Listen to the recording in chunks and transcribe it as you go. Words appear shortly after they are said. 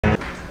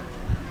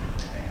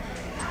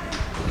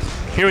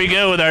Here we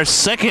go with our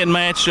second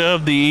match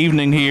of the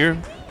evening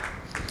here.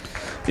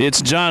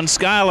 It's John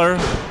Skyler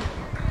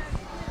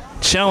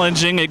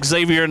challenging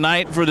Xavier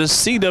Knight for the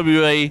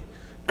CWA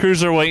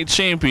Cruiserweight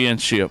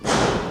Championship.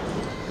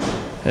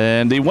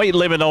 And the weight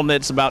limit on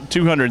that's about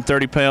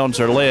 230 pounds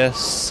or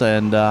less.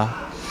 And wow,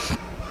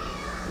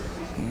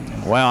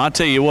 I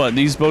tell you what,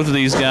 both of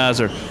these guys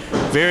are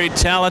very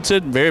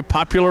talented, very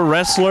popular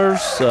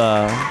wrestlers.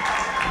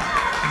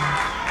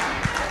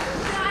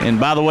 And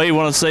by the way, I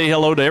want to say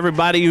hello to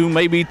everybody who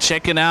may be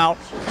checking out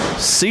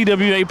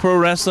CWA Pro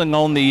Wrestling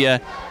on the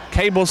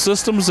cable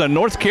systems in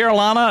North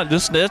Carolina.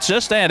 That's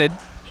just added.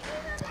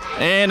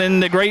 And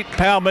in the great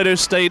Palmetto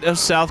state of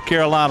South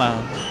Carolina.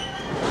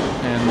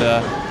 And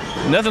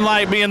nothing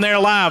like being there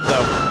live,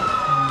 though.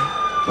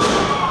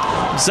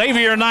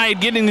 Xavier Knight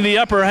getting the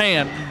upper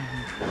hand.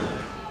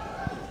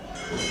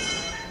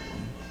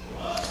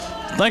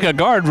 I think a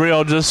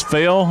guardrail just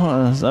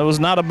fell. That was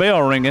not a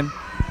bell ringing.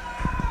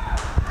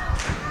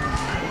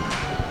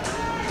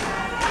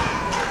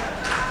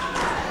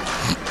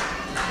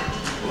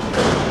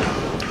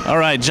 All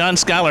right, John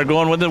Skyler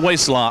going with the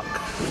waist lock.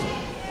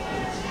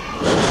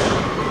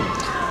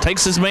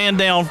 Takes his man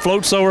down,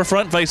 floats over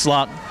front face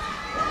lock.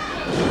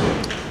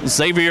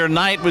 Xavier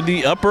Knight with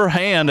the upper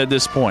hand at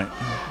this point.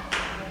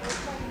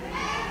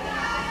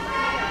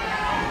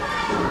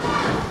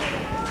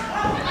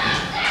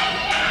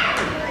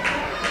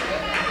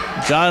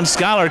 John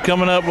Skyler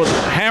coming up with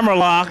a hammer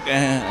lock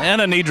and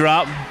a knee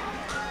drop.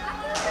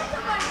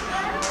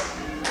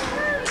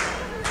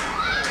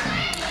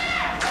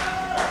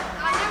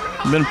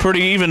 Been a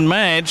pretty even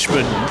match,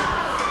 but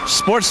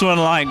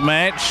sportsmanlike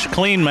match,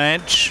 clean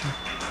match.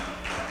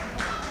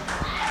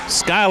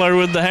 Skyler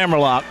with the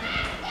hammerlock.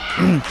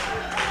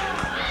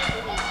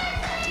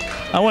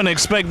 I wouldn't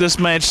expect this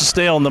match to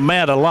stay on the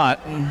mat a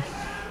lot.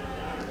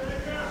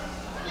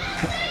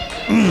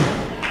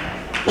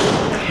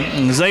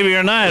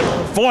 Xavier Knight,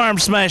 forearm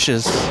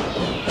smashes.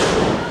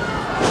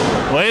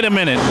 Wait a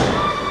minute.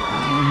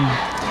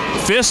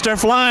 Fists are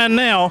flying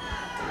now.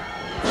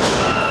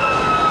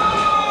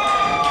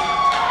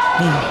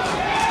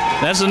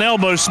 That's an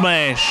elbow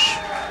smash.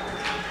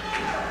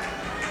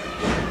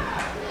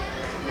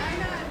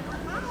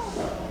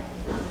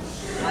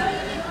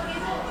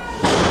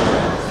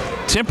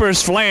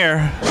 Tempers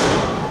flare.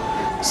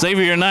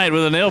 Xavier Knight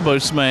with an elbow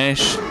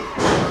smash.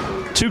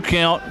 2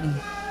 count.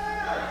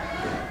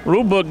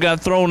 Rule book got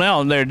thrown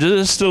out in there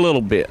just a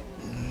little bit.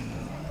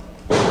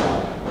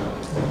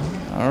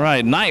 All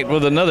right, Knight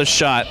with another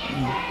shot.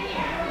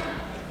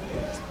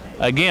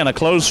 Again, a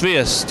closed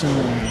fist.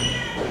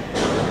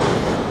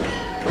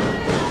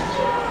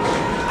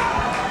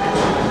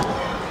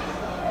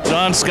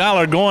 John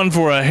Skyler going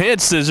for a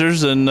head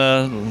scissors and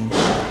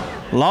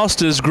lost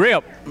his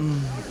grip.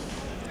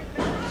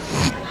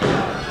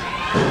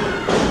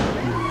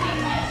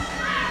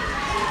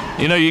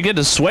 You know, you get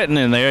to sweating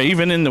in there,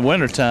 even in the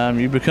wintertime,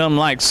 you become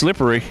like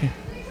slippery.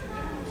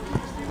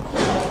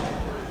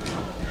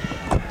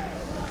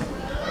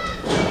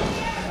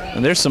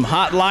 And there's some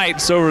hot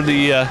lights over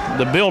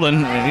the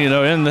building, you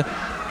know, in the,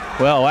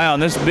 well, wow,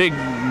 and this big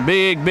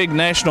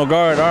National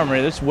Guard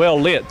Armory, that's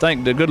well lit.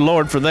 Thank the good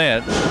Lord for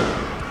that.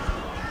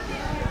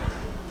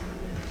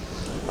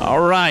 All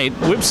right,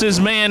 whips his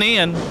man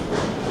in,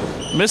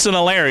 missing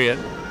a lariat.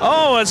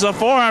 Oh, it's a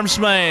forearm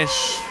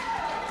smash.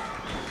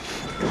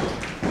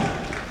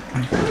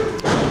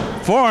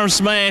 Forearm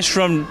smash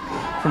from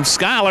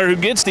Skyler, who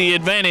gets the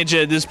advantage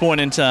at this point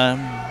in time.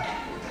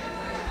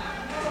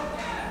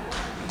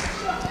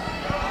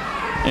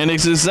 And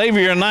it's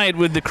Xavier Knight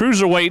with the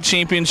Cruiserweight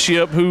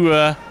Championship, who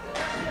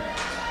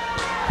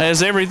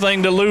has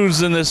everything to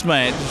lose in this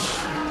match.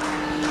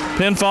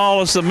 Pinfall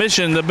or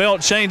submission, the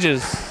belt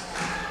changes.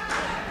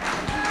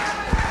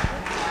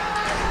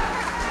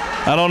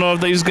 I don't know if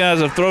these guys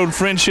have thrown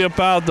friendship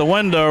out the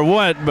window or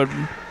what, but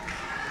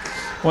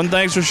one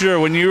thing's for sure,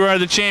 when you are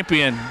the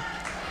champion,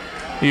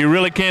 you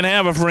really can't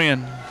have a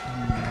friend.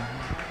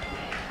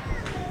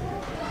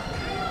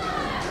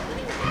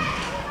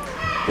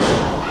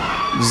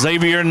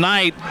 Xavier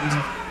Knight,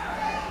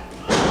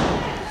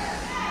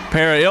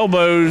 pair of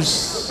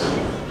elbows.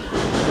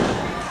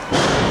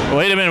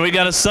 Wait a minute, we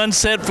got a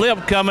sunset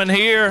flip coming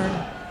here.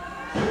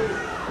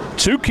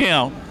 2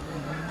 count.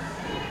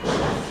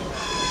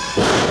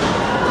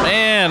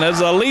 Man,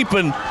 there's a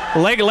leaping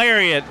leg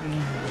lariat.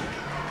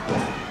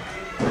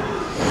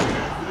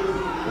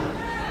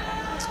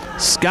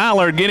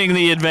 Skyler getting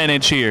the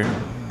advantage here.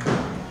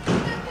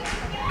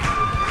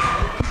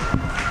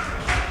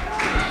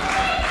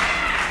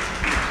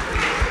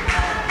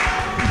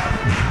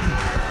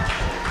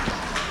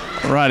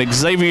 All right,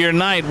 Xavier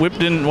Knight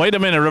whipped in, wait a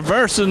minute,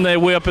 reversing the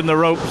whip in the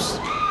ropes.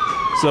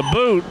 It's a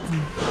boot.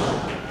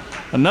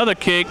 Another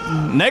kick,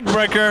 neck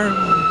breaker.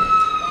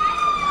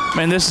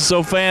 Man, this is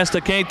so fast,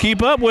 I can't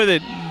keep up with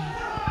it.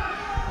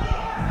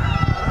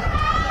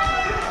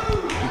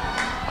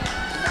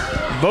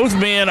 Both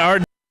men are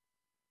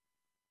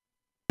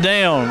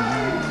down.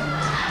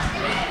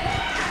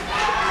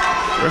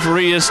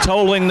 Referee is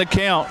tolling the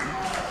count.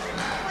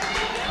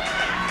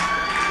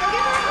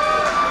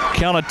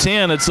 count of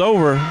 10, it's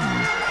over.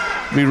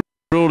 Be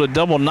ruled a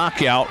double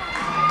knockout.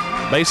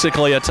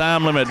 Basically a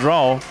time limit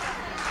draw,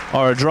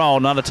 or a draw,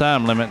 not a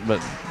time limit, but.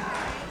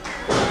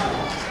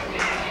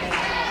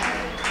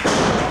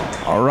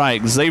 All right,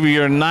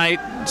 Xavier Knight,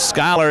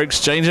 Skyler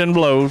exchanging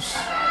blows.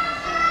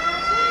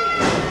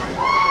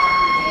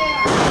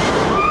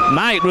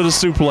 Knight with a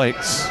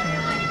suplex.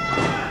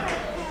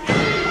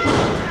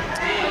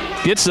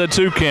 Gets a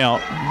 2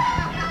 count.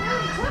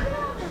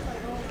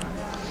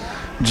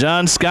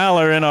 John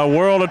Skyler in a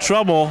world of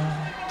trouble.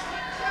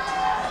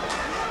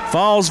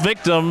 Falls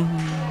victim.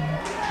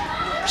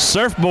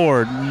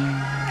 Surfboard.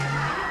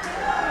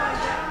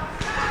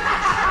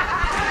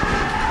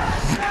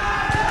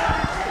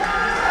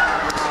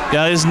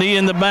 Got his knee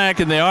in the back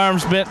and the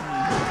arms bent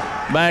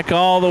back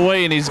all the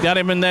way, and he's got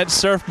him in that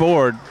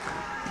surfboard.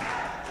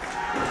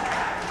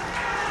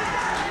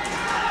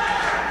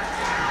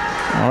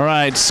 All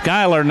right,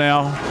 Skyler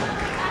now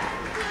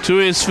to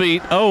his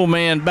feet. Oh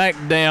man, back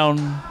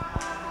down.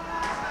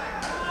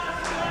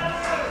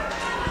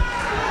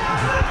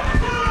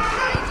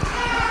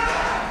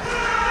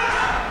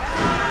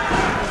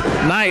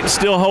 Knight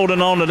still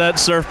holding on to that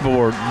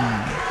surfboard.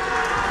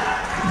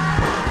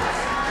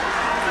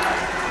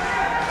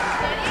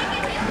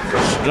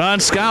 John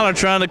Skyler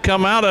trying to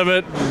come out of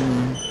it,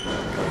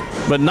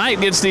 but Knight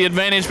gets the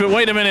advantage. But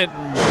wait a minute.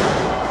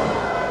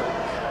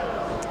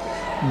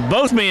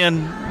 Both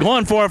men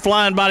going for a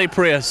flying body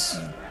press.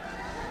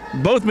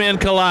 Both men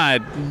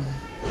collide.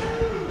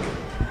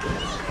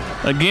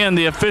 Again,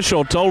 the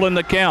official tolling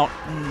the count.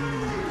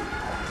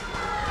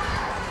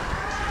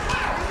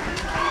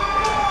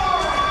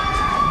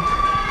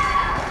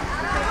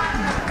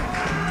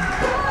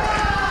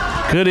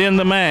 Could end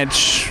the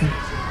match.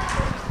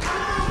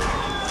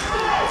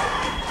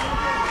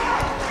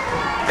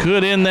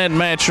 Could end that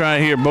match right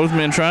here. Both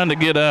men trying to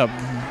get up.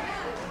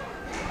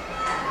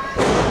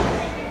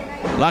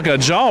 Like a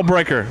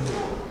jawbreaker.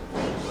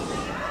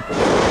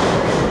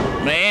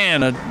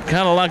 Man,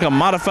 kind of like a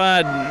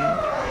modified,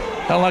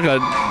 kind of like a,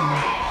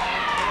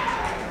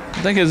 I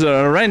think it's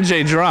a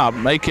Ranger drop,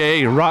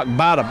 AKA rock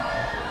bottom.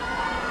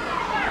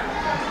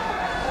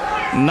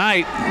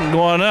 Knight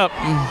going up.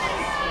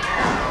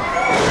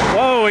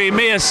 Whoa, he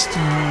missed.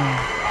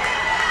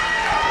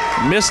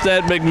 Missed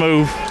that big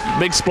move.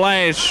 Big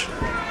splash.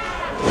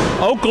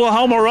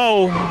 Oklahoma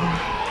roll.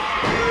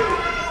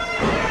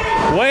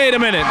 Wait a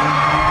minute.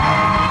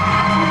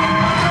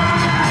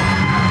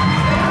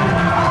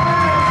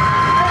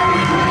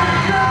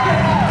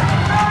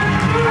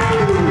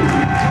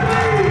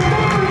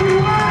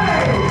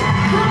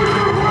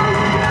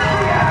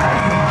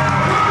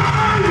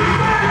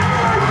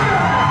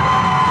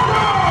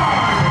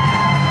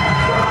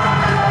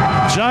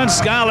 John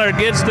Skyler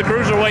gets the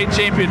Cruiserweight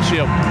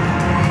Championship.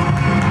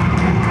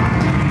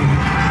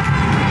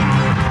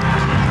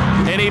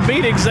 And he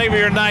beat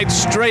Xavier Knight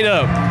straight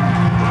up.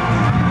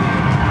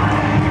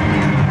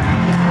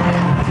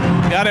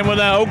 Got him with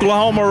that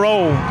Oklahoma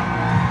roll.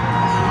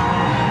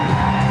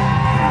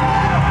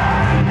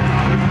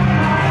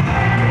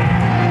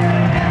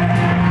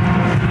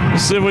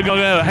 Let's see if we're going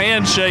to get a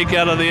handshake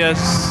out of this.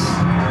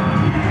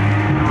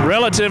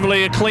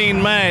 Relatively a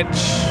clean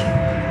match.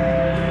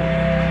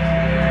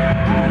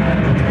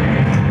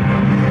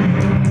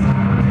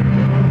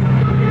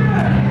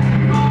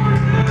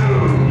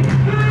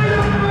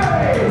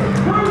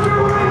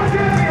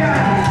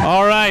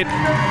 All right.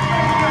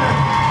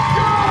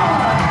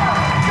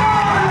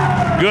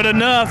 Good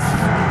enough.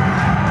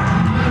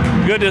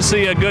 Good to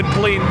see a good,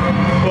 clean,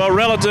 well,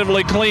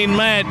 relatively clean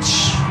match.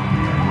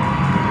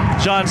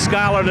 John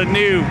Skyler, the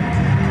new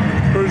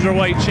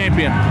Cruiserweight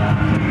champion.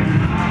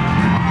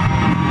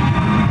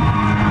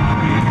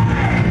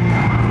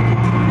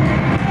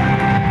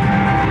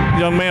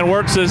 Young man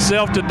works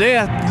himself to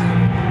death.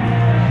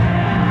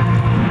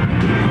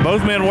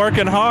 Both men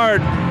working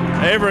hard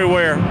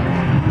everywhere.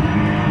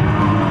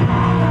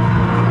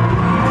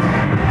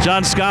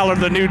 John Skyler,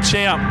 the new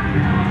champ.